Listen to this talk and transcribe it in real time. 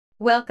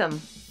Welcome.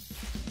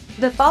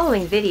 The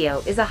following video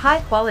is a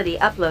high-quality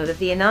upload of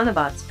the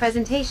Anonybot's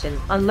presentation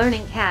on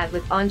learning CAD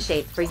with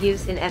Onshape for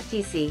use in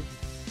FTC.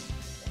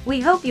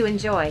 We hope you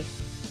enjoy.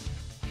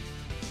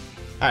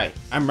 Hi,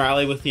 I'm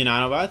Riley with the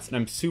Anonybots, and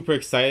I'm super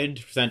excited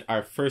to present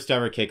our first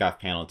ever kickoff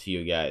panel to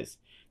you guys.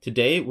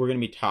 Today, we're going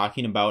to be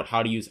talking about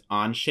how to use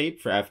Onshape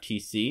for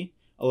FTC,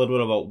 a little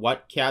bit about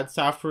what CAD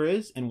software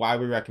is, and why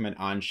we recommend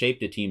Onshape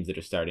to teams that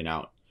are starting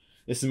out.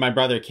 This is my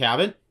brother,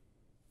 Cabot.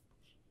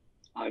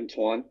 I'm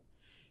Tuan.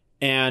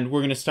 And we're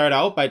going to start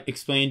out by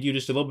explaining to you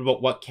just a little bit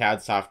about what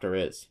CAD software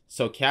is.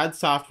 So CAD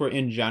software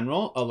in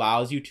general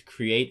allows you to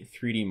create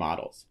 3D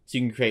models. So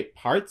you can create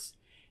parts,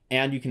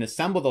 and you can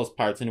assemble those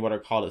parts into what are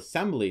called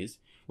assemblies,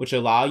 which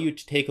allow you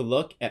to take a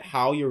look at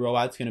how your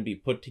robot's going to be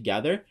put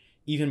together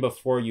even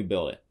before you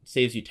build it. It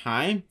saves you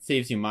time,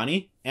 saves you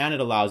money, and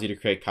it allows you to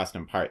create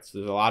custom parts. So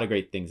there's a lot of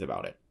great things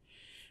about it.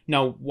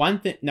 Now we're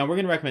going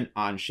to recommend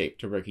Onshape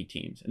to rookie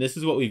teams, and this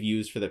is what we've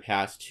used for the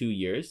past 2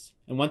 years.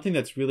 And one thing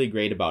that's really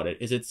great about it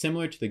is it's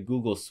similar to the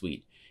Google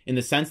Suite in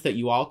the sense that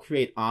you all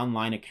create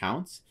online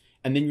accounts,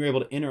 and then you're able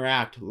to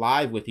interact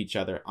live with each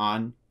other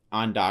on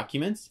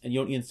documents, and you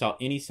don't need to install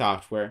any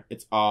software.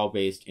 It's all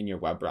based in your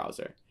web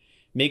browser.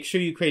 Make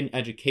sure you create an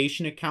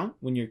education account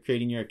when you're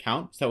creating your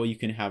account, so that way you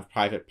can have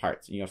private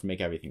parts and you don't have to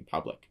make everything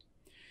public.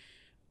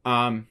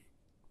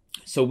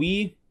 So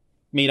we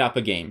made up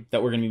a game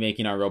that we're going to be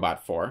making our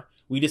robot for.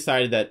 We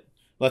decided that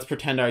let's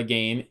pretend our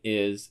game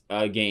is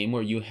a game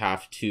where you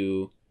have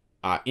to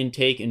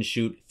intake and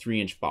shoot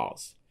 3-inch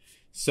balls.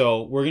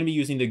 So we're going to be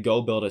using the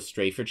Go Build a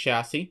Strafer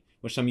chassis,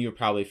 which some of you are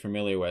probably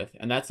familiar with.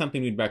 And that's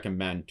something we'd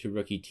recommend to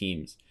rookie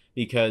teams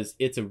because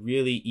it's a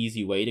really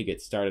easy way to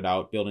get started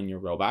out building your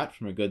robot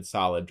from a good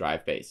solid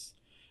drive base.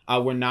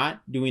 We're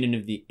not doing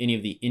any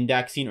of the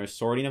indexing or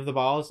sorting of the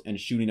balls and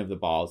shooting of the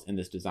balls in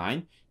this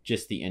design,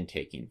 just the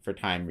intaking for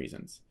time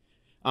reasons.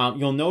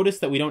 You'll notice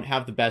that we don't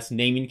have the best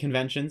naming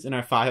conventions in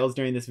our files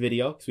during this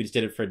video because we just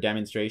did it for a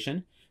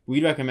demonstration.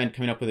 We'd recommend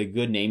coming up with a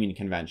good naming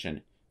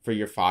convention for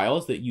your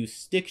files that you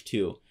stick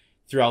to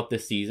throughout the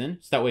season.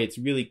 So that way it's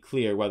really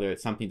clear whether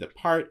it's something's a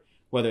part,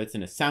 whether it's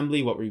an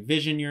assembly, what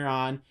revision you're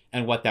on,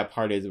 and what that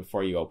part is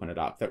before you open it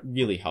up. That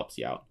really helps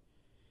you out.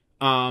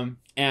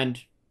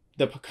 And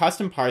the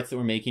custom parts that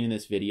we're making in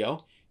this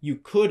video, you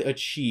could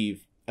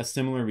achieve a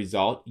similar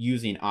result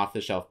using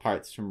off-the-shelf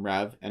parts from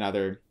Rev and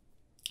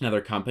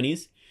other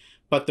companies.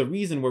 But the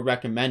reason we're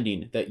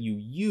recommending that you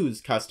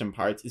use custom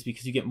parts is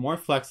because you get more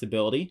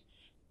flexibility,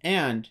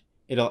 and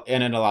it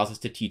allows us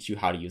to teach you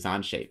how to use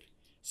Onshape.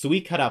 So we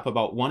cut up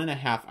about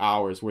 1.5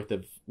 hours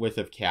worth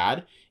of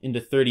CAD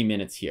into 30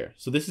 minutes here.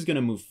 So this is going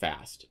to move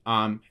fast.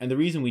 And the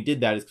reason we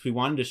did that is because we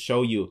wanted to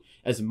show you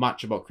as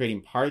much about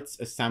creating parts,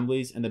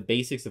 assemblies, and the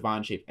basics of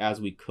Onshape as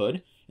we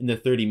could in the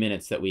 30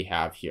 minutes that we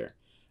have here.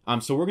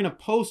 So we're going to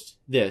post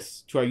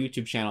this to our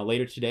YouTube channel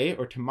later today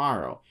or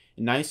tomorrow.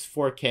 Nice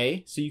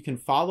 4K, so you can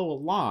follow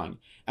along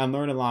and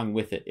learn along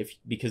with it,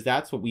 because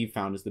that's what we've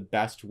found is the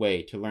best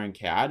way to learn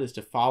CAD, is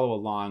to follow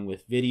along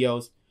with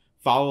videos,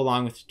 follow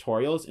along with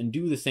tutorials, and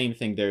do the same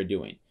thing they're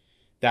doing.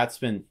 That's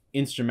been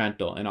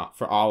instrumental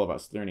for all of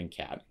us learning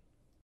CAD.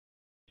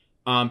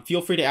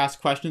 Feel free to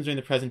ask questions during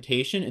the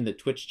presentation in the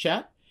Twitch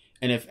chat,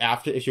 and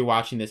if you're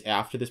watching this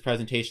after this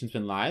presentation's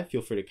been live,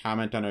 feel free to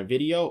comment on our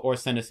video or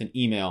send us an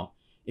email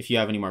if you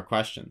have any more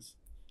questions.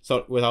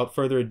 So without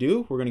further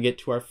ado, we're going to get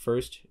to our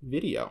first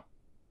video.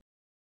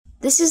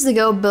 This is the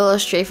Go Build a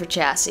Strafer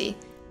chassis.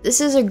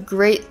 This is a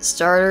great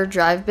starter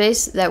drive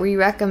base that we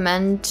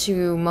recommend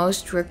to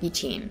most rookie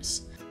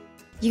teams.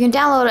 You can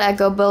download it at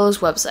Go Builder's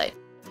website.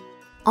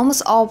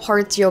 Almost all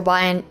parts you'll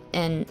buy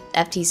in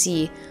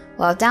FTC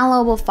will have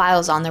downloadable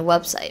files on their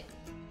website.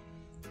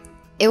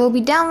 It will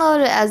be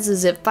downloaded as a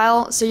zip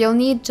file, so you'll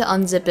need to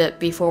unzip it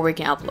before we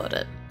can upload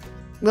it.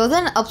 We'll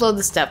then upload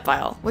the step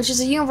file, which is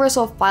a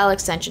universal file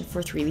extension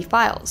for 3D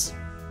files.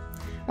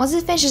 Once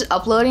it finishes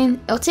uploading,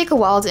 it'll take a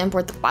while to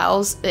import the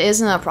files. It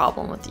isn't a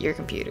problem with your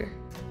computer.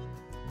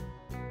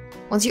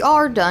 Once you all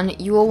are done,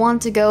 you will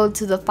want to go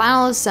to the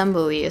final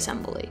assembly.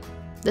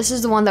 This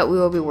is the one that we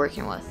will be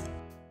working with.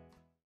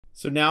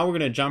 So now we're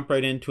going to jump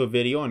right into a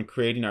video on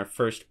creating our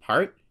first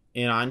part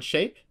in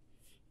Onshape.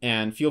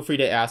 And feel free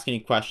to ask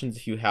any questions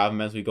if you have them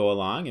as we go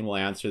along, and we'll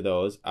answer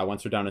those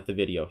once we're done with the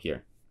video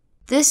here.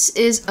 This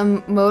is a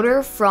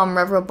motor from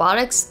Rev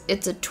Robotics.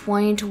 It's a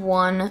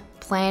 20:1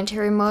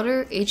 planetary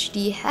motor,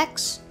 HD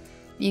hex.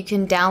 You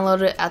can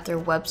download it at their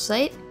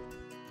website.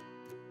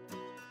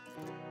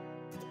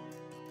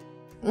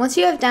 Once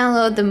you have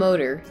downloaded the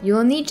motor, you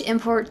will need to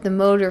import the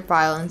motor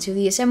file into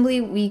the assembly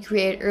we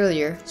created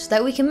earlier so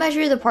that we can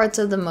measure the parts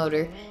of the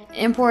motor and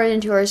import it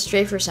into our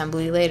strafer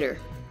assembly later.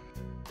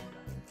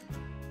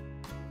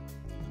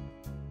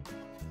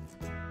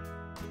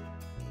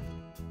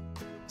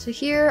 So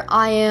here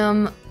I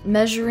am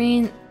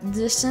measuring the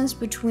distance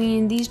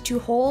between these two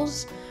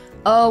holes.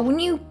 When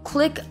you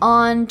click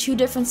on two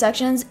different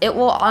sections, it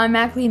will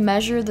automatically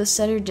measure the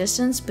center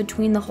distance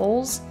between the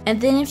holes. And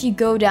then if you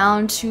go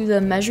down to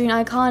the measuring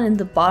icon in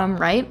the bottom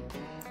right,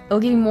 it'll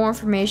give you more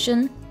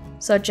information.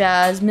 such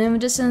as minimum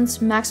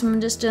distance,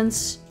 maximum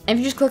distance. And if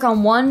you just click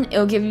on one,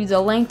 it'll give you the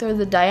length or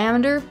the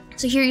diameter.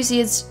 So here you see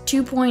it's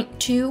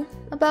 2.2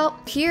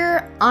 about.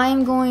 Here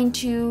I'm going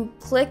to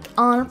click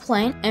on a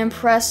plane and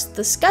press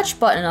the sketch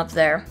button up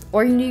there,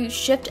 or you can do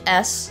Shift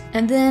S,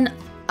 and then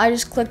I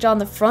just clicked on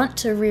the front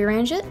to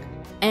rearrange it,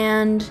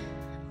 and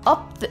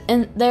up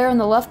there in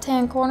the left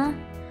hand corner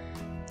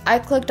I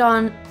clicked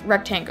on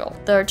rectangle.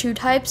 There are two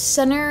types,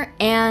 center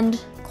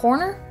and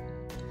corner.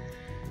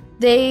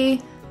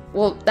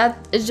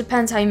 It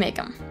depends how you make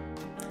them.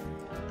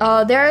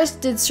 There I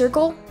did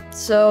circle,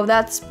 so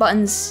that's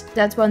button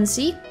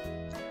C.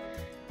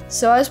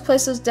 So I just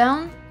placed those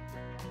down,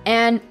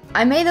 and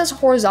I made this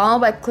horizontal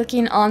by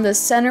clicking on the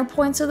center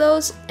points of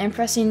those and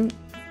pressing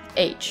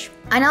H.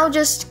 I now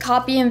just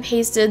copy and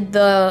pasted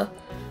the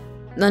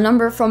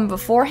number from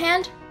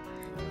beforehand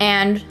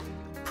and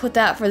put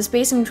that for the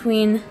spacing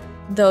between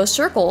those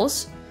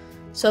circles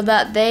so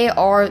that they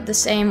are the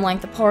same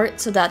length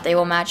apart, so that they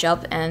will match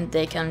up and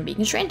they can be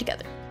constrained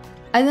together.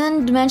 I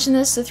then dimension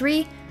this to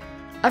 3.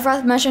 I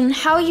forgot to mention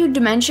how you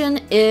dimension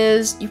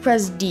is you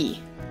press D,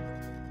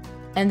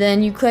 and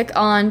then you click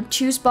on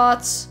 2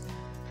 spots,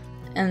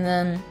 and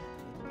then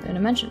they're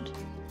dimensioned.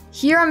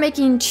 Here I'm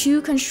making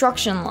 2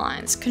 construction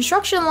lines.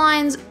 Construction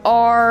lines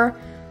are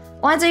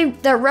lines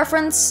that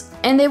reference,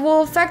 and they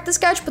will affect the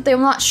sketch, but they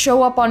will not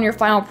show up on your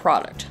final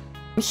product.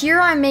 Here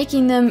I'm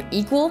making them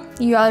equal.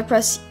 You either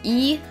press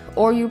E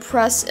or you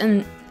press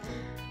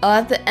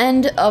at the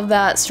end of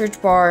that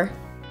search bar,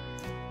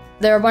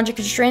 there are a bunch of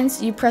constraints.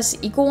 You press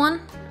the equal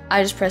one.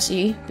 I just press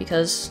E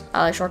because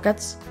I like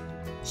shortcuts.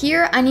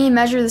 Here I need to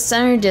measure the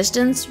center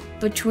distance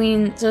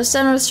between the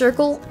center of the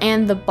circle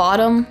and the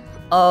bottom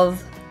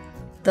of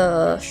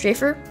the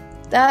strafer.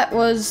 That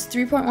was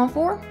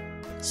 3.14.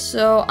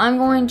 So I'm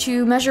going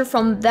to measure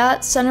from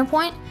that center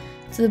point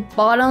to the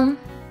bottom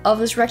of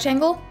this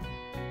rectangle.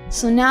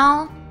 So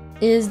now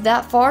is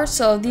that far,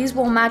 so these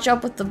will match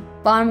up with the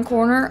bottom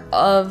corner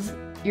of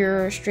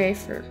your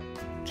strafer.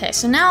 Okay,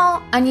 so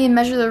now I need to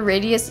measure the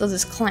radius of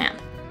this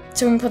clamp,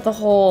 so we can put the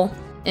hole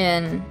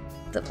in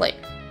the plate.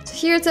 So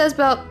here it says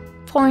about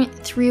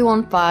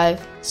 0.315,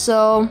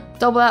 so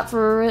double that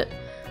for it.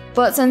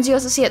 But since you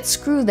also see that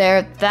screw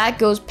there, that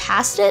goes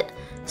past it.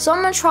 So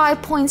I'm gonna try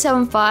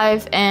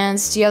 0.75 and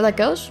see how that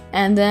goes,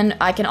 and then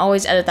I can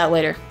always edit that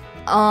later.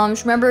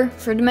 Just remember,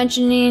 for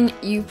dimensioning,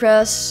 you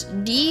press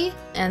D,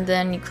 and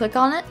then you click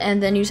on it,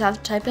 and then you just have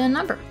to type in a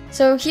number.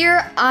 So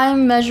here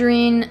I'm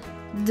measuring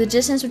the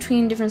distance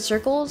between different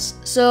circles.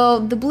 So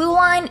the blue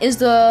line is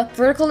the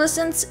vertical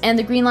distance, and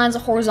the green line is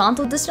the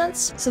horizontal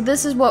distance. So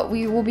this is what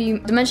we will be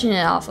dimensioning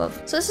it off of.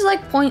 So this is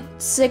like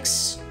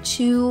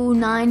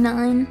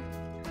 0.6299.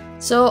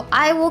 So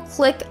I will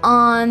click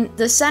on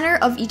the center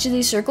of each of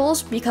these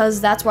circles because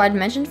that's where I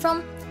dimensioned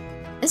from.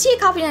 And see it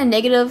copied in a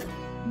negative,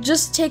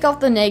 just take off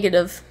the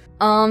negative.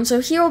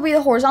 So here will be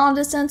the horizontal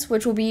distance,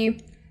 which will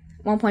be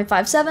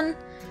 1.57.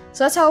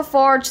 So that's how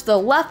far to the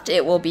left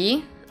it will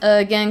be.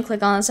 Again,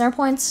 click on the center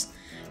points.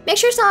 Make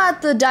sure it's not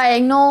at the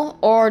diagonal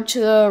or to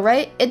the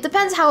right. It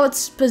depends how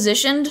it's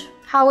positioned,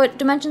 how it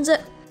dimensions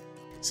it.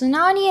 So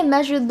now I need to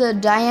measure the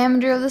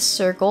diameter of the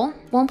circle,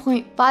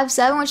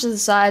 1.57, which is the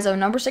size of a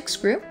number 6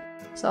 screw.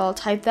 So I'll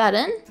type that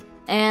in.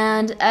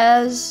 And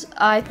as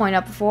I pointed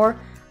out before,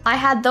 I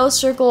had those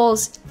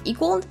circles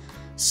equaled,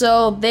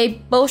 so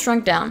they both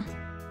shrunk down.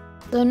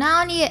 So now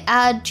I need to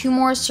add 2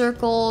 more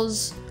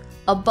circles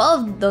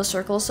above those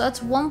circles, so that's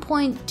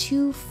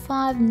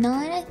 1.259,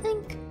 I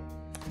think.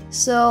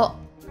 So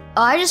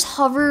I just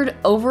hovered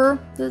over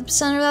the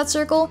center of that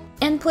circle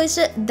and placed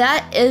it.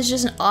 That is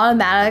just an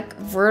automatic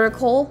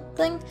vertical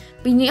thing,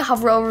 but you need to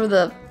hover over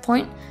the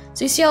point.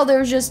 So you see how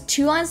there's just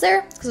 2 lines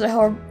there? Because I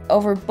hovered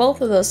over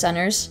both of those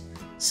centers.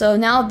 So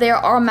now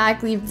they're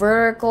automatically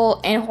vertical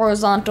and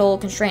horizontal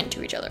constrained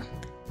to each other.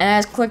 And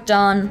I just clicked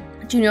on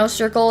 2 new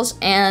circles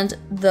and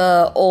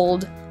the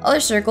old other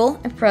circle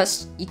and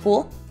pressed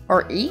equal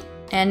or E,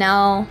 and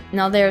now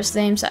they're the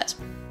same size.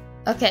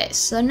 Okay,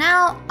 so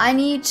now I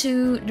need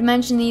to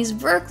dimension these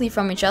vertically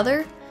from each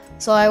other.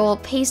 So I will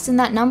paste in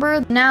that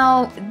number.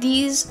 Now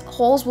these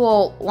holes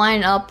will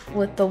line up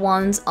with the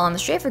ones on the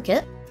strafer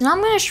kit. Now I'm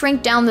going to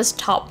shrink down this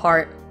top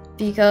part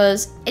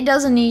because it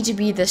doesn't need to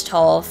be this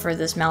tall for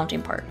this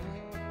mounting part.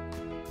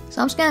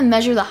 So I'm just going to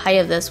measure the height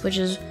of this, which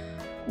is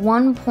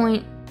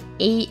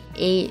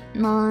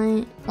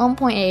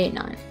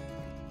 1.889.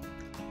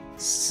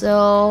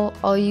 So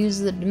I'll use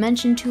the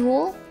dimension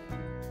tool.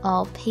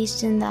 I'll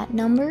paste in that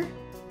number.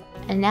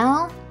 And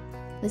now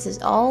this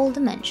is all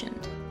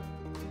dimensioned.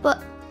 So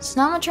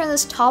now I'm going to turn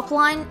this top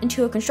line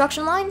into a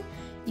construction line.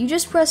 You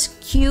just press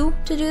Q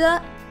to do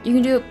that. You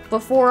can do it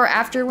before or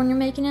after when you're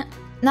making it.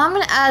 Now I'm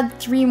going to add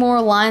 3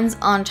 more lines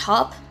on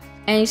top.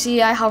 And you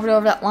see I hovered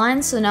over that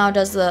line, so now it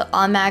does the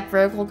automatic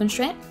vertical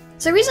constraint.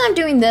 So the reason I'm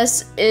doing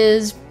this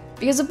is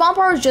because the bottom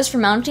part is just for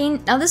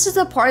mounting. Now this is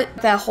the part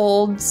that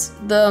holds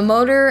the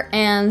motor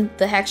and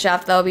the hex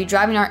shaft that will be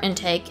driving our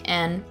intake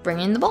and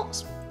bringing the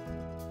balls.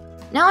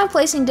 Now I'm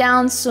placing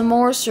down some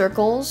more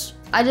circles.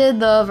 I did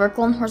the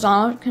vertical and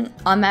horizontal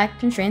automatic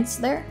constraints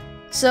there.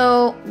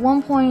 So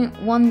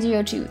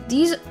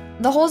 1.102.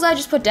 The holes I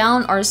just put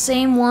down are the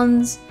same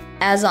ones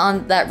as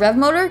on that rev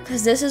motor,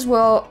 because this is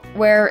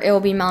where it will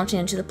be mounted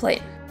into the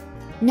plate.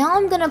 Now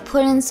I'm gonna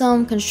put in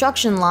some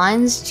construction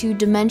lines to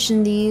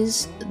dimension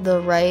these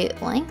the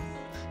right length.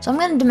 So I'm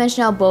gonna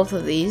dimension out both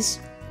of these.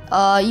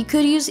 You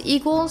could use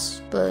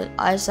equals, but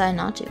I decided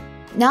not to.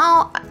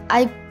 Now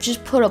I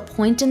just put a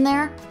point in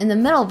there. In the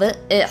middle of it,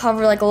 it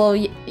hovered like a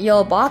little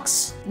yellow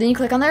box. Then you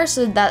click on there,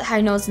 so that's how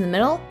you know it's in the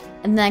middle.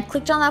 And then I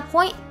clicked on that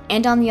point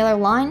and on the other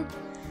line.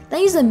 Then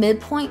I use the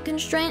midpoint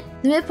constraint.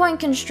 The midpoint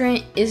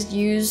constraint is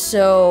used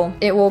so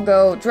it will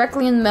go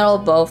directly in the middle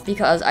of both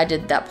because I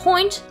did that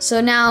point.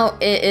 So now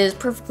it is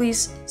perfectly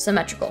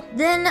symmetrical.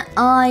 Then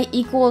I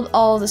equaled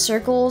all the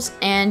circles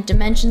and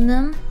dimensioned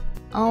them.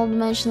 I'll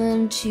dimension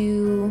them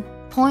to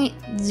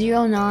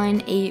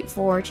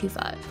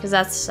 0.098425 because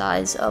that's the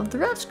size of the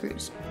rev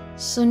screws.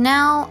 So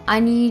now I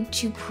need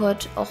to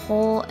put a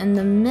hole in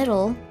the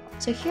middle.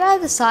 So here I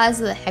have the size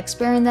of the hex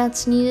bearing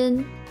that's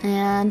needed,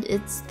 and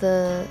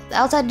the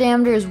outside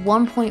diameter is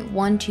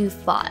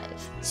 1.125.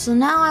 So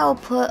now I will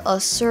put a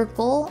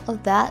circle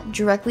of that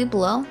directly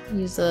below.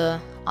 Use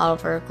the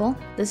auto vertical.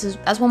 That's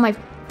one of my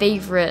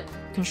favorite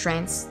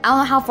constraints. I don't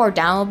know how far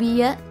down it'll be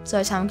yet, so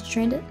I just haven't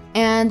constrained it.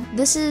 And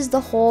this is the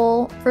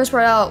whole first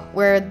part out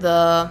where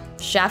the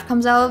shaft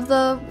comes out of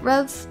the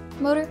rev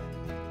motor.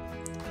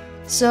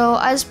 So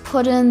I just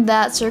put in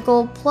that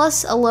circle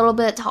plus a little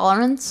bit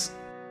tolerance.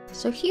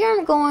 So here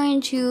I'm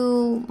going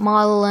to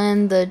model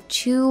in the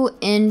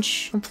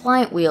 2-inch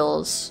compliant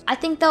wheels. I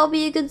think that'll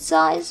be a good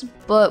size,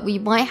 but we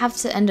might have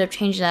to end up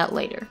changing that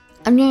later.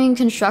 I'm doing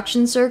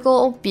construction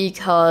circle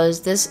because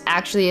this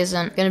actually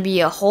isn't going to be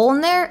a hole in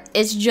there.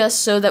 It's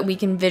just so that we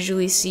can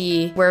visually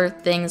see where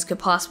things could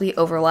possibly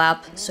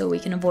overlap, so we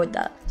can avoid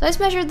that. So I just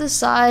measured the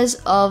size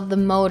of the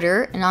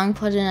motor, and I'm going to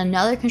put in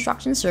another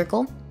construction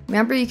circle.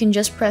 Remember, you can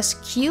just press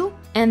Q,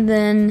 and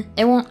then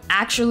it won't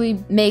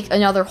actually make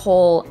another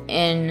hole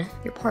in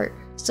your part.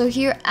 So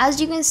here,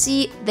 as you can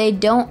see, they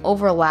don't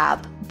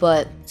overlap,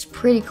 but it's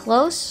pretty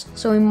close,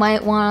 so we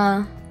might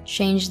want to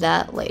change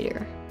that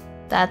later.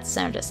 That's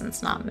center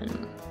distance, not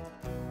minimum.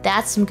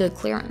 That's some good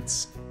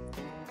clearance.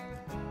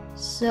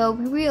 So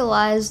we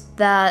realized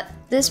that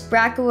this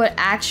bracket would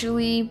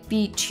actually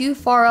be too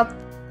far up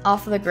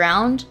off of the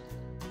ground,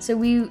 so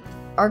we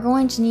are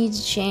going to need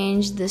to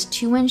change this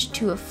 2-inch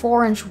to a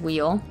 4-inch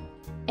wheel,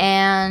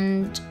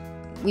 and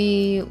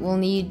we will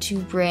need to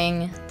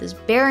bring this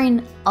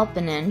bearing up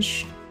an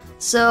inch.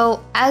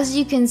 So as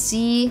you can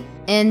see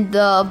in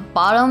the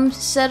bottom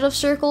set of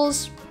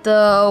circles,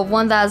 the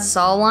one that has a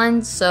solid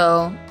line,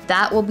 so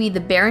that will be the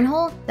bearing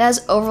hole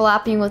that's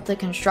overlapping with the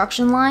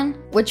construction line,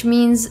 which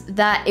means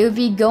that it would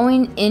be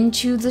going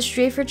into the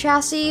strafer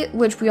chassis,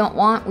 which we don't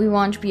want. We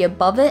want it to be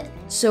above it.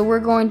 So we're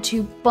going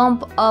to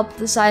bump up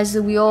the size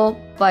of the wheel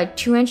by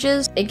 2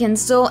 inches. It can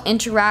still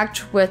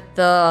interact with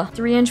the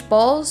 3-inch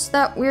balls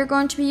that we're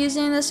going to be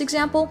using in this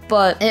example,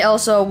 but it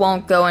also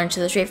won't go into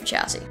the strafer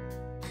chassis.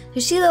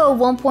 You see the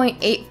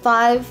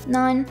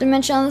 1.859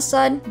 dimension on the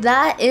side?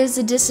 That is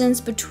the distance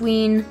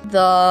between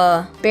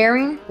the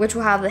bearing, which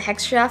will have the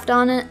hex shaft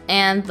on it,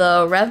 and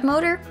the rev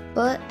motor.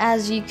 But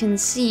as you can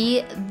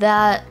see,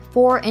 that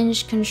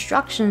 4-inch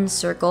construction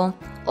circle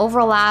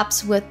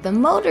overlaps with the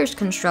motor's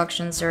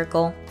construction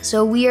circle.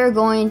 So we are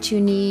going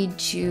to need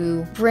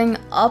to bring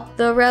up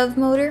the rev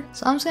motor.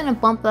 So I'm just gonna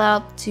bump that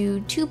up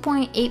to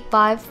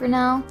 2.85 for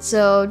now.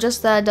 So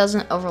just that it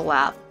doesn't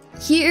overlap.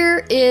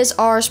 Here is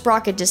our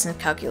sprocket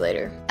distance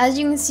calculator. As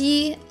you can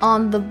see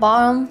on the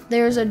bottom,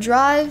 there's a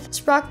drive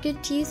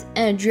sprocket teeth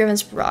and a driven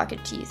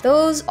sprocket teeth.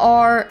 Those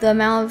are the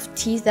amount of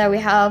teeth that we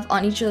have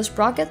on each of the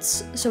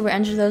sprockets. So we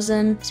enter those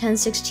in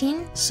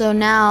 1016. So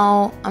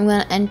now I'm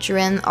gonna enter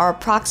in our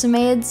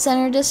approximated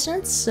center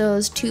distance. So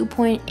it's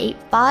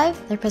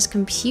 2.85. Then press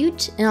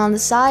compute, and on the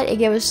side it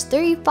gave us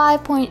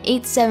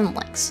 35.87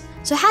 lengths.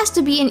 So it has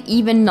to be an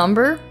even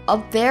number.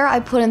 Up there, I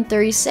put in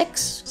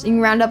 36. So you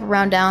can round up or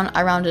round down.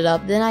 I rounded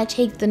up. Then I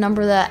take the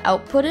number that I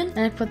outputted and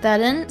I put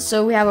that in.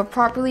 So we have a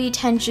properly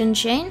tensioned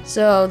chain.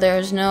 So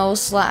there's no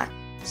slack.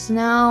 So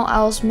now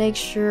I'll just make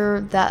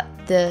sure that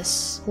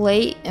this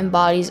plate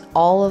embodies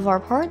all of our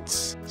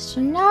parts.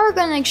 So now we're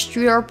going to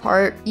extrude our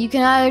part. You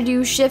can either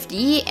do Shift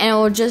E and it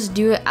will just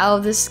do it out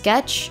of the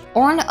sketch,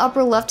 or in the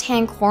upper left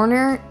hand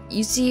corner,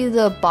 you see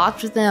the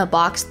box within a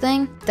box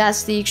thing.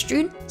 That's the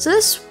extrude. So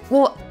this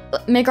will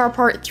make our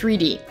part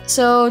 3D.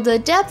 So the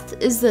depth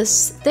is the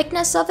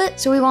thickness of it.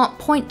 So we want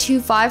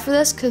 0.25 for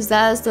this because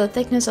that is the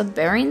thickness of the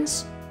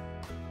bearings.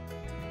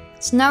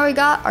 So now we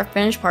got our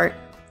finished part.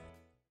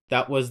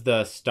 That was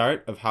the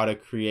start of how to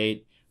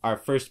create our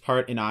first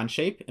part in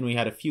Onshape, and we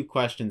had a few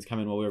questions come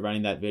in while we were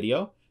running that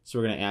video, so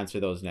we're going to answer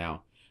those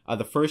now.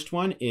 The first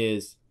one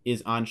is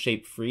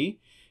Onshape free?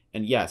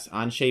 And yes,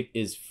 Onshape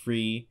is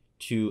free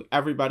to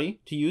everybody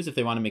to use if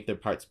they want to make their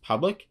parts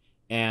public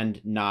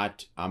and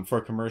not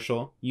for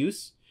commercial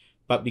use.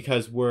 But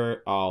because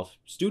we're all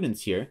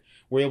students here,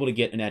 we're able to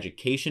get an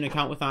education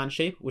account with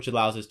Onshape, which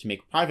allows us to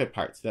make private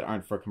parts that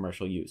aren't for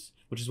commercial use,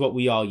 which is what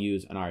we all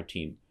use on our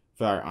team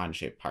for our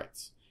Onshape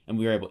parts. And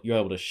you're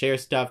able to share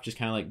stuff, just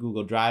kind of like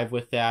Google Drive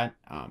with that,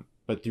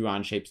 but through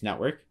Onshape's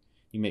network.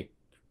 You make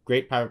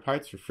great private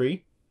parts for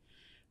free.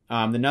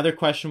 Another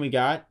question we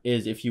got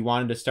is if you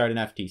wanted to start an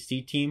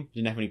FTC team,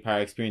 didn't have any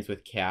prior experience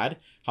with CAD,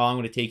 how long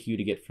would it take you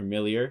to get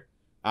familiar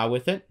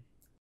with it?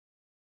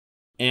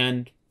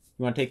 And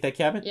you want to take that,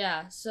 Cabot?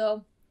 Yeah,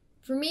 so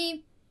for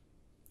me,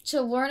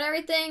 to learn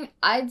everything,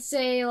 I'd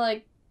say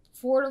like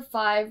 4 to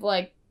 5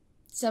 like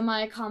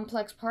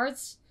semi-complex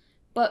parts,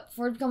 but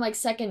for it to become like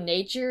second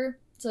nature,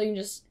 so you can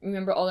just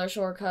remember all their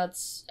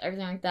shortcuts,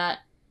 everything like that,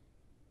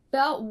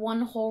 about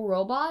 1 whole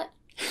robot.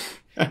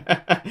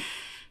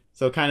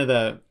 So kind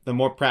of the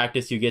more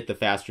practice you get, the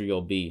faster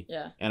you'll be.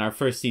 Yeah. And our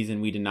first season,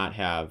 we did not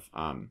have,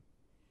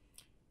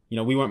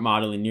 we weren't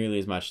modeling nearly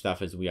as much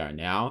stuff as we are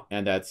now.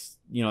 And that's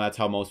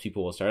how most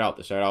people will start out.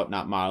 They start out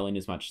not modeling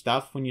as much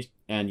stuff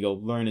and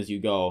you'll learn as you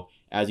go.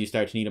 As you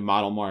start to need to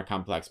model more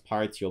complex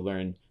parts, you'll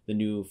learn the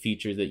new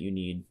features that you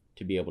need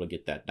to be able to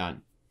get that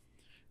done.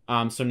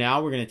 So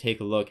now we're going to take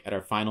a look at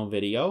our final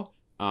video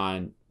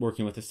on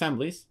working with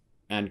assemblies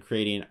and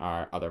creating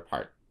our other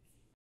part.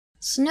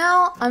 So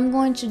now I'm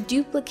going to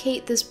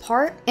duplicate this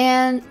part,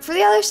 and for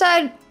the other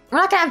side, we're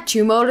not gonna have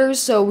 2 motors,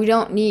 so we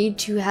don't need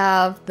to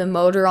have the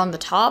motor on the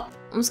top.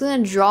 I'm just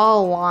gonna draw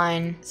a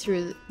line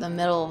through the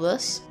middle of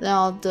this. Then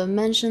I'll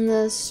dimension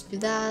this, do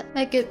that,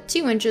 make it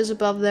 2 inches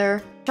above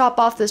there.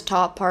 Chop off this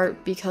top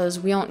part because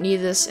we don't need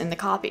this in the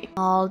copy.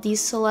 I'll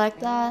deselect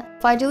that.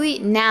 If I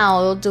delete now,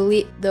 it'll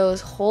delete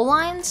those whole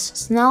lines.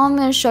 So now I'm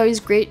gonna show you this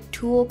great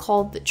tool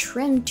called the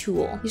trim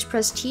tool. You just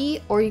press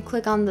T or you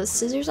click on the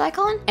scissors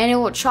icon and it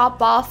will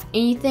chop off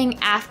anything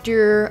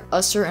after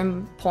a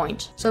certain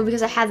point. So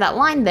because I had that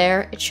line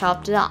there, it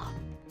chopped it off.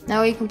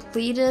 Now we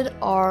completed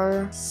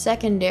our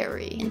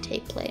secondary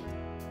intake plate.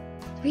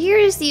 So here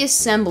is the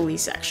assembly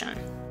section.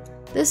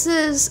 This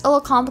is a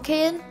little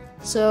complicated.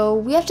 So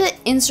we have to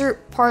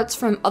insert parts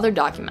from other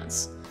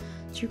documents.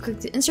 So you click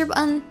the insert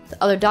button, the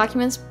other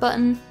documents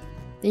button,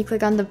 then you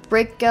click on the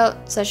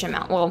breakout session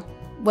mount. Well,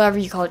 whatever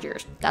you called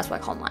yours, that's what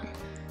I called mine.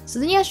 So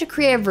then you have to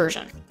create a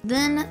version.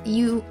 Then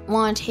you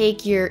want to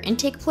take your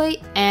intake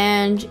plate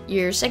and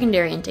your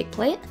secondary intake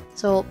plate.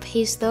 So I'll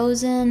paste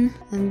those in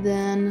and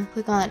then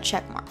click on that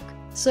check mark.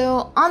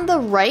 So on the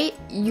right,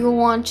 you'll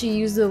want to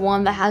use the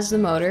one that has the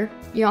motor.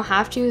 You don't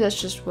have to, that's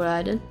just what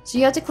I did. So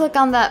you have to click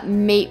on that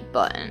mate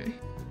button.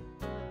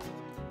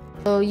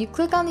 So you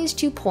click on these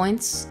 2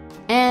 points,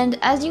 and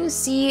as you can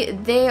see,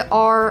 they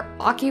are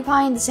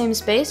occupying the same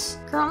space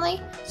currently.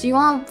 So you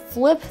want to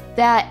flip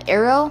that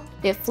arrow,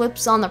 it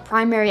flips on the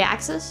primary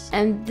axis,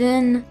 and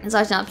then it's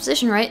actually not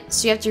positioned right,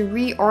 so you have to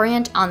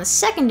reorient on the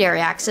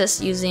secondary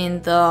axis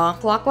using the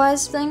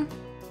clockwise thing.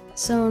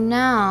 So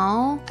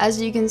now,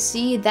 as you can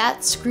see,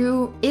 that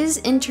screw is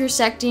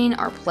intersecting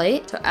our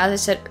plate. So as I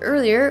said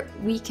earlier,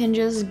 we can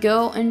just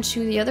go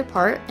into the other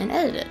part and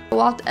edit it.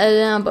 We'll have to edit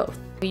it on both.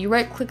 You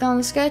right click on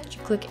the sketch,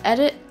 you click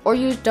edit, or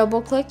use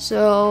double click.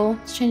 So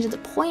let's change it to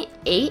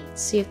 0.8,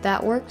 see if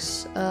that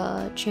works.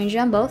 Change it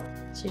on both.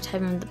 So you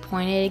type in the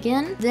 0.8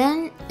 again.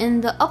 Then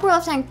in the upper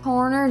left hand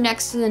corner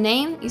next to the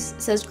name, it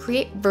says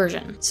create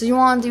version. So you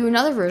want to do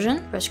another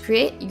version, press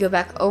create, you go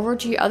back over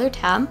to your other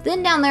tab.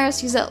 Then down there,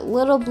 see that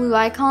little blue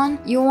icon.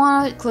 You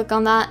want to click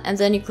on that and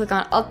then you click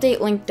on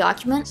update link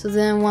document. So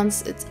then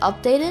once it's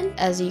updated,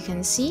 as you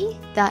can see,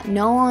 that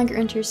no longer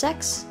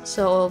intersects.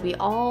 So it'll be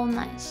all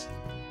nice.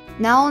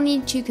 Now I'll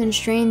need to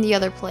constrain the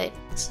other plate.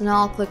 So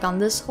now I'll click on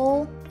this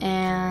hole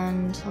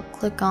and I'll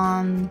click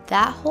on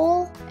that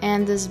hole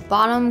and this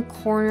bottom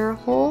corner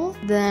hole.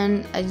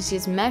 Then as you see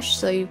it's mesh,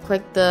 so you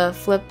click the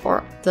flip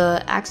or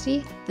the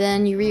axis.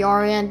 Then you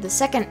reorient the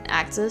second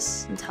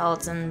axis until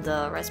it's in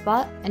the right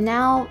spot. And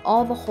now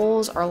all the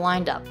holes are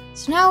lined up.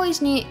 So now we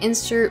just need to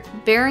insert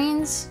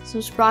bearings,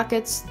 some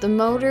sprockets, the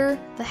motor,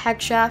 the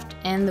hex shaft,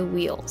 and the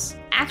wheels.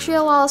 Actually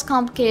a lot less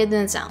complicated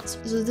than it sounds.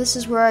 So this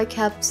is where I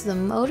kept the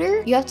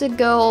motor. You have to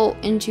go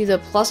into the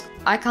plus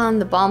icon in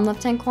the bottom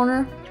left hand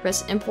corner,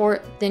 press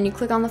import, then you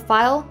click on the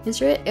file,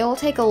 insert it. It will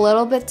take a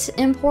little bit to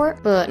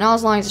import, but not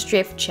as long as it's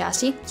straight for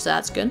chassis, so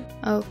that's good.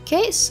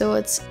 Okay, so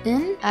it's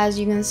in. As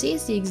you can see,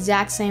 it's the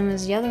exact same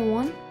as the other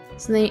one.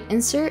 So then you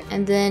insert,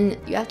 and then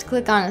you have to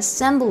click on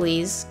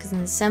assemblies, because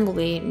an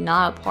assembly,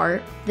 not a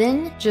part.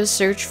 Then just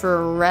search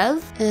for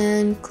rev,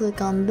 and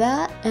click on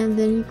that, and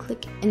then you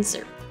click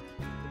insert.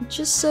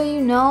 Just so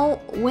you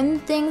know, when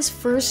things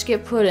first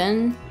get put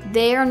in,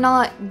 they are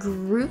not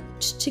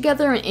grouped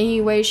together in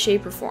any way,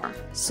 shape, or form.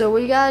 So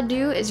what you gotta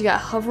do is you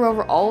gotta hover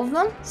over all of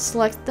them,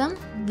 select them,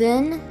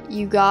 then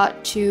you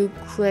got to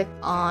click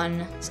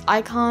on this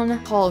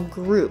icon called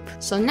group.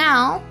 So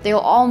now they'll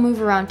all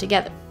move around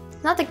together.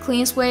 It's not the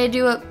cleanest way to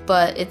do it,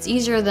 but it's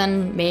easier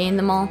than making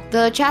them all.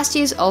 The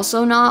chassis is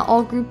also not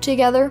all grouped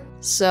together,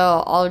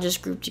 so I'll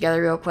just group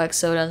together real quick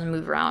so it doesn't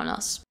move around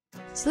us.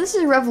 So this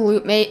is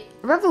Revolute Mate.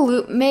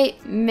 Revolute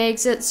Mate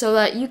makes it so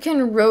that you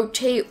can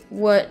rotate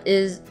what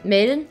is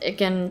mated. It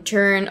can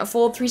turn a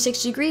full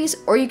 360 degrees,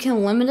 or you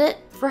can limit it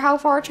for how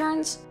far it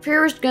turns. Here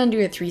we're just gonna do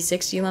a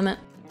 360 limit.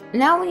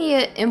 Now we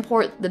need to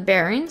import the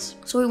bearings.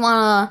 So we want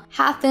a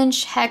 1/2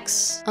 inch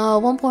hex,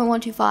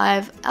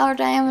 1.125 outer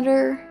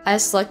diameter. I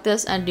select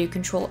this and do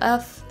Control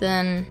F.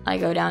 Then I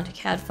go down to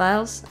CAD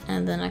files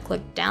and then I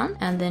click down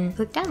and then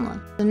click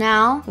download. So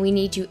now we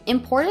need to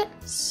import it.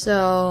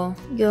 So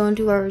go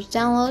into wherever's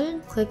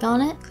downloaded, click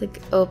on it, click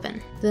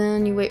open.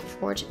 Then you wait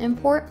for it to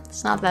import.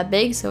 It's not that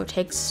big, so it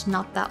takes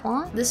not that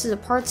long. This is a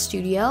Parts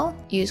Studio.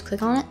 You just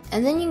click on it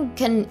and then you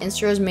can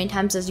insert as many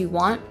times as you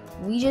want.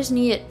 We just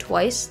need it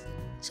twice.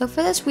 So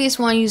for this, we just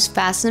want to use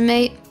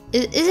Fascinate.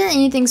 It isn't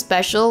anything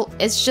special.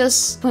 It's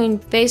just putting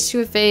face to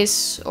a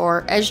face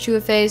or edge to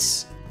a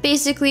face.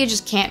 Basically, it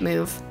just can't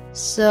move.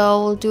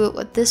 So we'll do it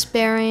with this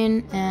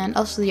bearing and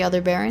also the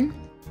other bearing.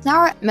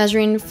 Now we're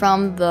measuring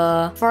from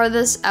the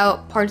farthest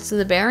out parts of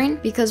the bearing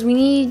because we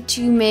need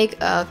to make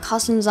a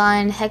custom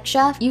design hex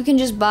shaft. You can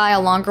just buy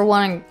a longer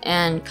one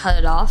and cut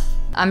it off.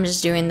 I'm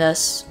just doing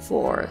this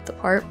for the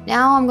part.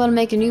 Now I'm going to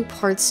make a new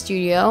Parts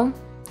Studio.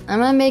 I'm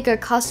going to make a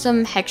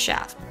custom hex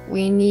shaft.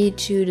 We need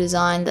to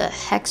design the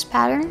hex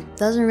pattern.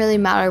 Doesn't really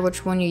matter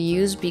which one you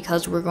use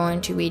because we're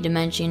going to be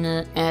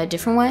dimensioning it a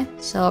different way.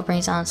 So I'll bring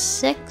it down to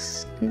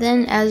 6. And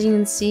then as you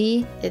can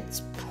see,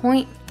 it's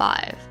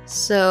 0.5.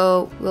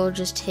 So we'll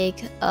just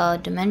take a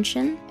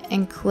dimension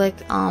and click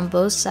on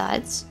both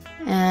sides.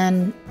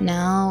 And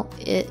now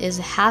it is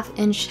a 1/2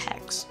 inch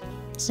hex.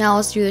 So now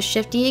let's do the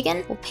Shift D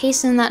again. We'll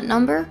paste in that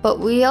number, but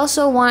we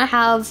also want to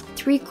have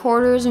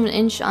 3/4 of an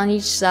inch on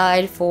each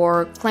side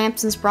for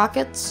clamps and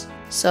sprockets.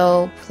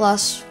 So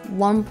plus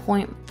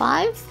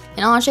 1.5.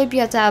 In Onshape,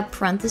 you have to have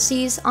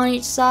parentheses on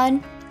each side,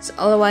 so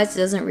otherwise it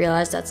doesn't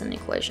realize that's an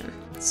equation.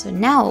 So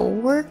now it'll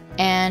work,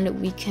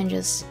 and we can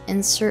just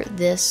insert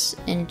this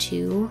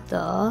into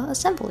the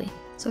assembly.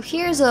 So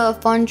here's a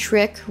fun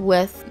trick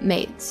with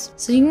mates.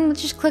 So you can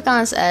just click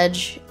on this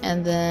edge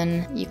and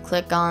then you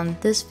click on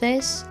this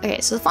face. Okay,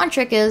 so the fun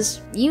trick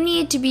is you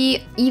need to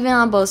be even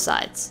on both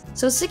sides.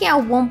 So it's sticking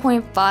out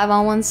 1.5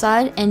 on one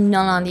side and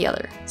none on the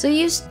other. So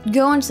you just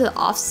go into the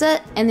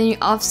offset and then you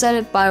offset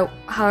it by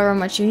however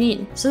much you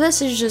need. So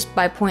this is just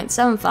by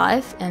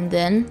 0.75 and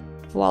then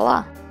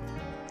voila.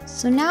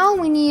 So now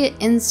we need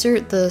to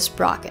insert the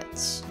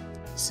sprockets.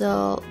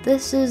 So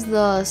this is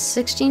the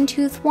 16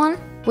 tooth one,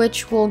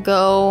 which will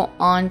go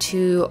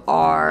onto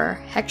our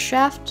hex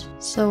shaft.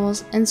 So we'll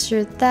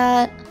insert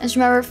that. Just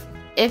remember,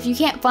 if you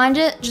can't find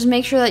it, just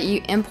make sure that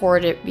you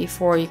import it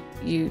before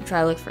you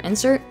try to look for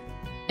insert.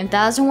 If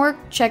that doesn't work,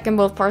 check in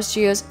both Parts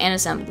Studios and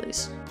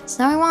Assemblies.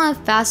 So now we want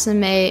to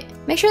Fascinate.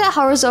 Make sure that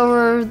hovers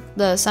over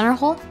the center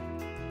hole.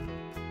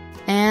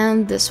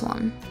 And this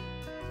one.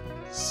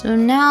 So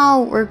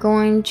now we're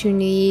going to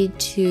need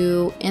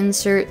to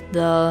insert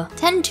the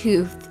 10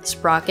 tooth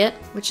sprocket,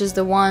 which is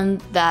the one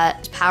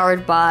that's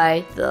powered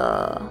by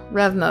the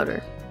rev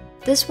motor.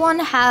 This one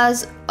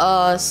has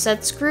a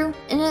set screw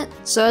in it,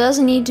 so it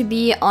doesn't need to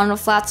be on a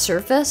flat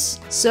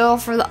surface. So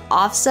for the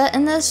offset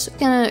in this, we're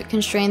gonna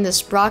constrain the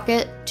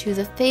sprocket to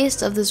the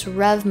face of this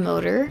rev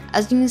motor.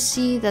 As you can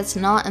see, that's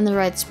not in the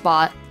right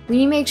spot. We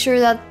need to make sure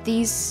that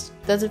the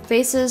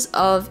faces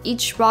of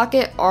each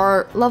sprocket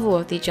are level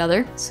with each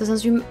other. So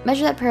since we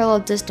measure that parallel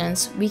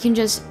distance, we can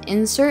just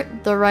insert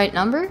the right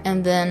number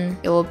and then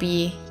it will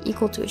be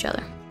equal to each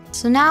other.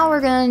 So now we're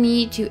gonna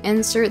need to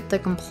insert the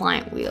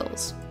compliant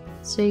wheels.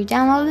 So you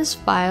download this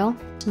file.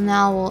 So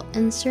now we'll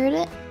insert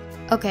it.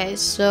 Okay,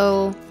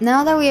 so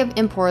now that we have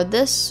imported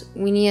this,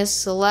 we need to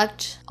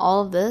select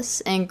all of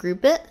this and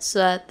group it so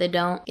that they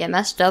don't get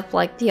messed up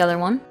like the other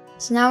one.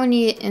 So now we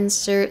need to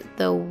insert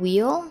the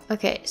wheel.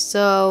 Okay,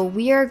 so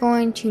we are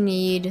going to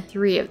need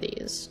 3 of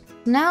these.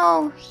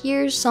 Now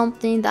here's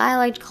something that I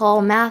like to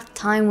call math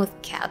time with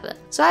CAD.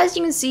 So as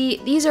you can see,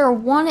 these are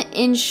 1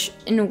 inch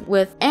in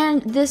width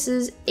and this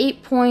is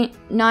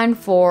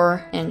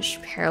 8.94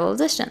 inch parallel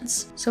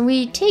distance. So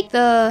we take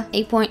the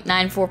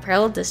 8.94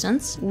 parallel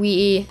distance,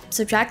 we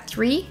subtract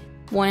 3,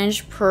 1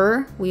 inch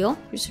per wheel,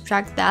 we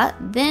subtract that,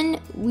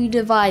 then we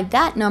divide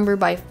that number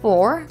by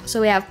 4,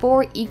 so we have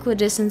 4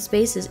 equidistant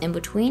spaces in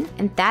between,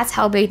 and that's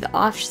how big the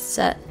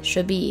offset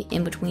should be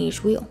in between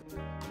each wheel.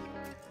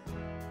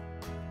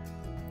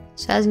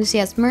 So as you can see,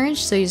 it's merged,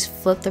 so you just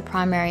flip the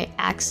primary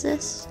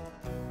axis,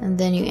 and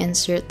then you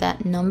insert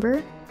that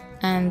number,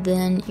 and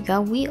then you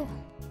got wheel.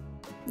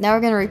 Now we're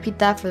going to repeat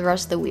that for the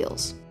rest of the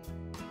wheels.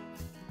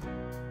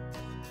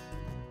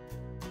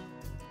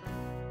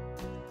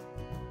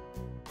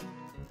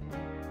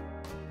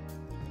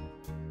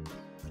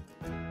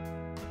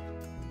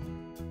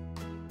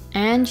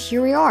 And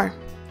here we are.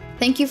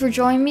 Thank you for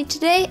joining me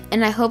today,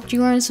 and I hope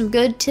you learned some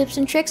good tips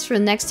and tricks for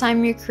the next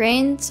time you're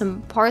creating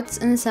some parts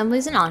and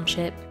assemblies in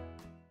Onshape.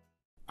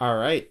 All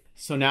right,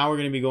 so now we're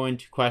going to be going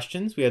to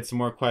questions. We had some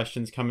more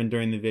questions come in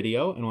during the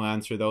video, and we'll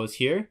answer those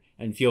here.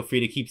 And feel free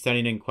to keep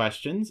sending in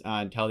questions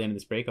until the end of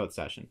this breakout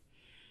session.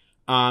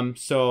 One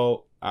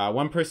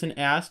person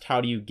asked, how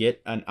do you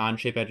get an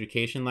Onshape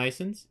education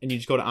license? And you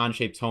just go to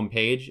Onshape's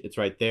homepage. It's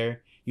right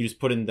there. You just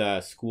put in the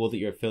school that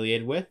you're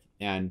affiliated with,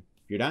 and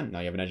you're done.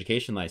 Now you have an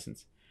education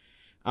license.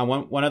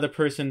 One other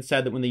person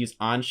said that when they use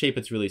Onshape,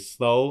 it's really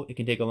slow. It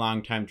can take a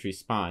long time to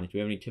respond. Do we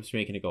have any tips for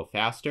making it go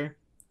faster?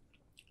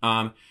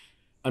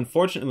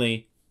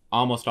 Unfortunately,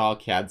 almost all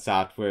CAD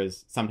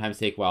softwares sometimes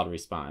take a while to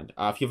respond.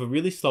 If you have a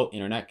really slow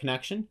internet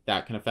connection,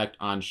 that can affect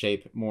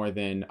Onshape more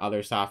than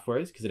other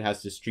softwares because it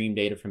has to stream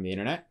data from the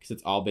internet because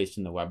it's all based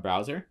in the web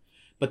browser.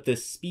 But the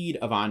speed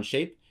of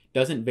Onshape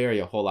doesn't vary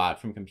a whole lot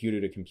from computer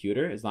to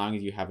computer as long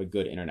as you have a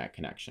good internet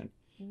connection.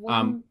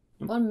 One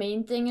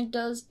main thing it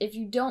does, if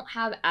you don't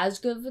have as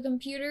good of a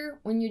computer,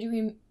 when you're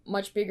doing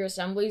much bigger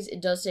assemblies,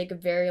 it does take a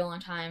very long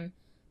time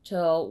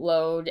to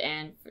load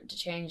and to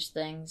change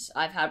things.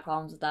 I've had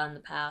problems with that in the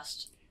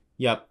past.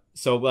 Yep.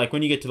 So like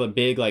when you get to the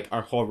big, like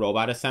our whole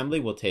robot assembly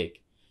will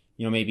take,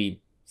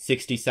 maybe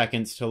 60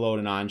 seconds to load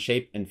an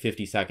Onshape and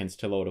 50 seconds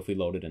to load if we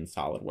load it in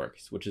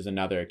SolidWorks, which is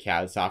another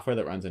CAD software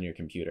that runs on your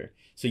computer.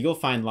 So you'll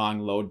find long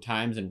load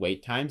times and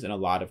wait times in a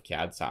lot of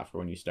CAD software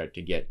when you start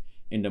to get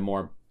into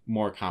more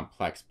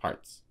complex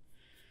parts.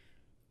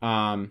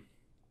 And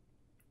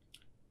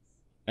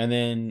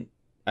then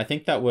I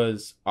think that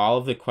was all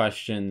of the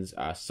questions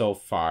so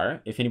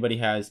far. If anybody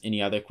has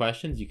any other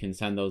questions, you can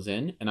send those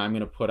in, and I'm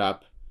going to put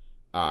up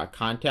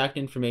contact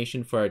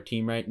information for our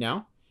team right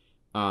now.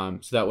 So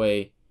that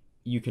way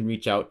you can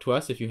reach out to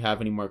us if you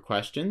have any more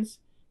questions,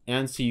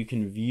 and so you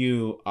can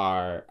view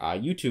our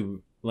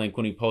YouTube link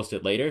when we post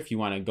it later if you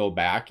want to go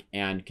back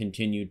and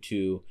continue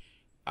to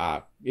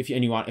if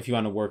you want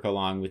to work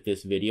along with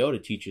this video to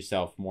teach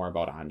yourself more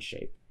about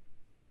Onshape.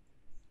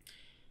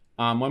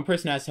 One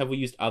person asked, have we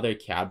used other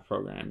CAD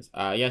programs?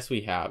 Yes,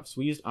 we have. So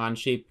we used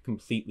Onshape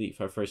completely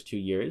for our first 2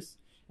 years.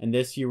 And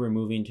this year we're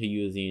moving to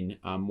using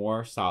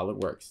more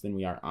SolidWorks than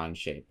we are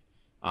Onshape.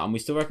 We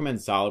still recommend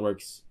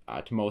SolidWorks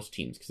to most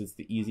teams because it's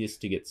the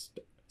easiest to get...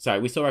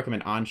 we still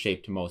recommend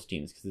Onshape to most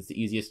teams because it's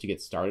the easiest to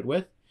get started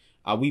with.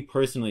 We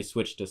personally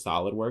switched to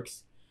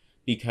SolidWorks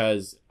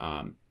because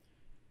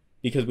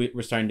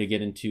we're starting to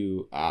get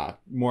into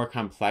more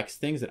complex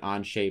things that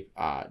Onshape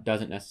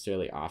doesn't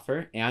necessarily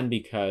offer, and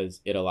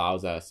because it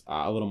allows us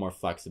a little more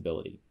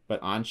flexibility.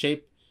 But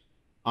Onshape,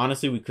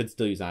 honestly, we could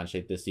still use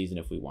Onshape this season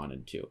if we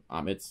wanted to.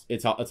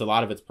 It's a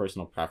lot of its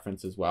personal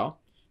preference as well.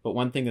 But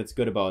one thing that's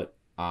good about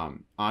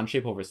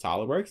Onshape over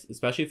SolidWorks,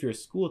 especially if you're a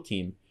school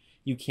team,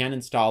 you can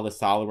install the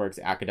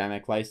SolidWorks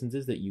academic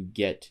licenses that you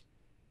get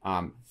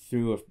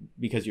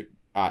because you're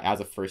as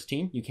a first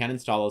team. You can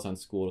install those on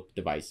school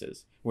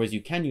devices, whereas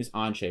you can use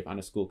Onshape on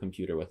a school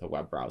computer with a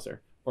web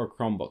browser or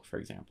Chromebook, for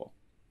example.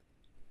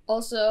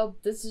 Also,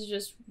 this is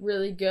just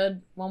really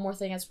good. One more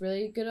thing that's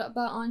really good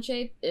about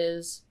Onshape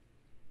is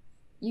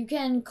you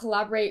can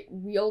collaborate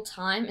real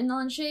time in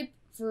Onshape.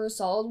 For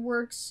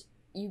SolidWorks,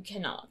 you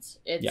cannot.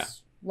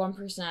 It's one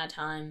person at a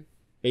time.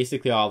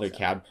 Basically, all their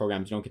CAD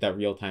programs don't get that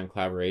real-time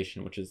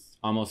collaboration, which is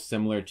almost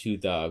similar to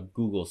the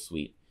Google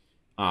Suite.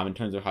 In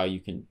terms of how you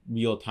can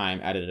real-time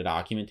edit a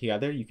document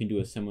together, you can do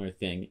a similar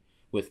thing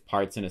with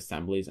parts and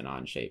assemblies in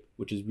Onshape,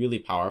 which is really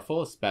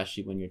powerful,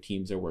 especially when your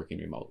teams are working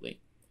remotely.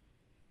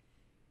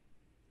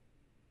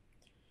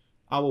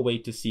 I will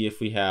wait to see if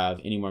we have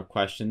any more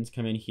questions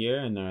come in here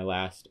in our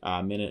last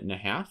minute and a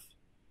half.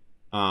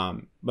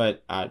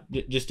 But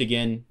just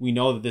again, we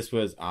know that this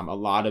was a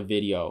lot of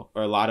video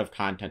or a lot of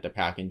content to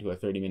pack into a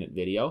 30-minute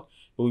video,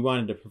 but we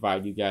wanted to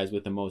provide you guys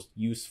with the most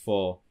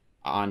useful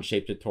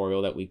Onshape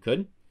tutorial that we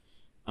could.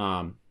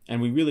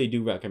 And we really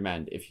do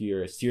recommend, if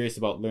you're serious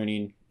about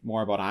learning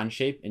more about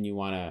Onshape and you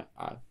want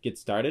to get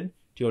started,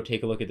 to go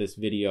take a look at this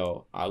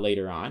video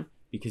later on,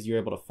 because you're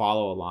able to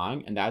follow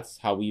along, and that's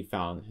how we've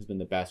found has been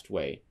the best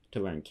way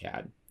to learn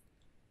CAD.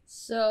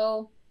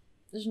 So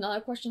there's another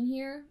question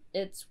here.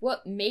 It's,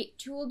 what mate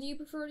tool do you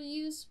prefer to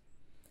use?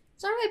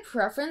 It's not my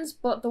preference,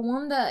 but the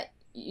one that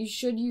you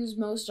should use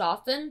most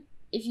often,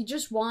 if you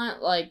just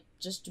want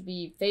just to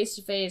be face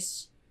to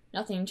face,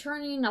 nothing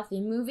turning,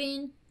 nothing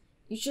moving,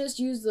 you should just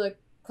use the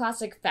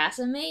classic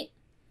fasten mate.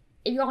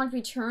 If you want to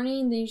be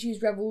turning, then you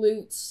choose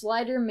Revolute.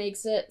 Slider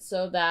makes it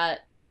so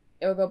that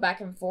it will go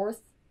back and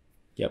forth.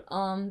 Yep.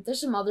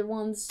 There's some other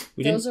ones.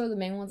 Those are the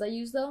main ones I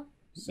use, though.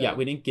 So. Yeah,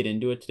 we didn't get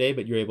into it today,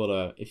 but you're able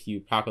to, if you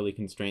properly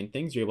constrain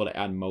things, you're able to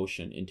add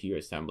motion into your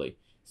assembly.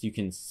 So you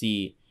can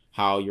see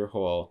how your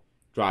whole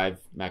drive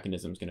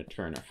mechanism is going to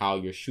turn, or how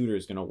your shooter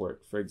is going to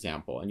work, for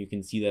example. And you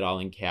can see that all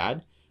in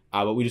CAD,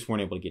 but we just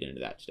weren't able to get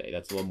into that today.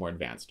 That's a little more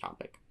advanced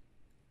topic.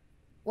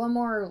 One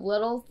more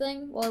little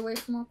thing while I wait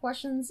for more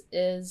questions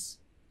is,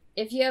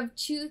 if you have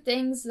two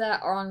things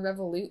that are on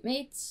Revolute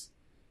mates,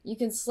 you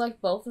can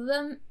select both of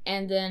them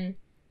and then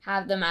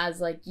have them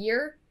as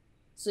gear.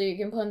 So you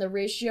can put in the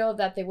ratio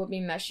that they would be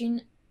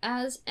meshing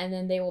as, and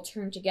then they will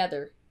turn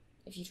together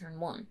if you turn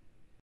one.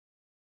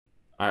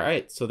 All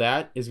right, so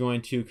that is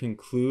going to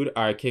conclude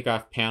our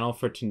kickoff panel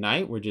for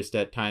tonight. We're just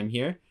at time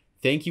here.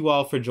 Thank you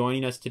all for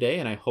joining us today,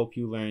 and I hope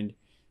you learned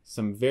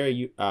some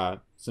very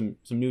some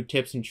new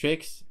tips and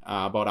tricks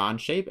about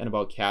Onshape and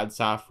about CAD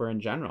software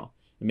in general.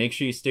 And make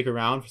sure you stick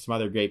around for some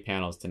other great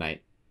panels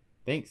tonight.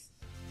 Thanks.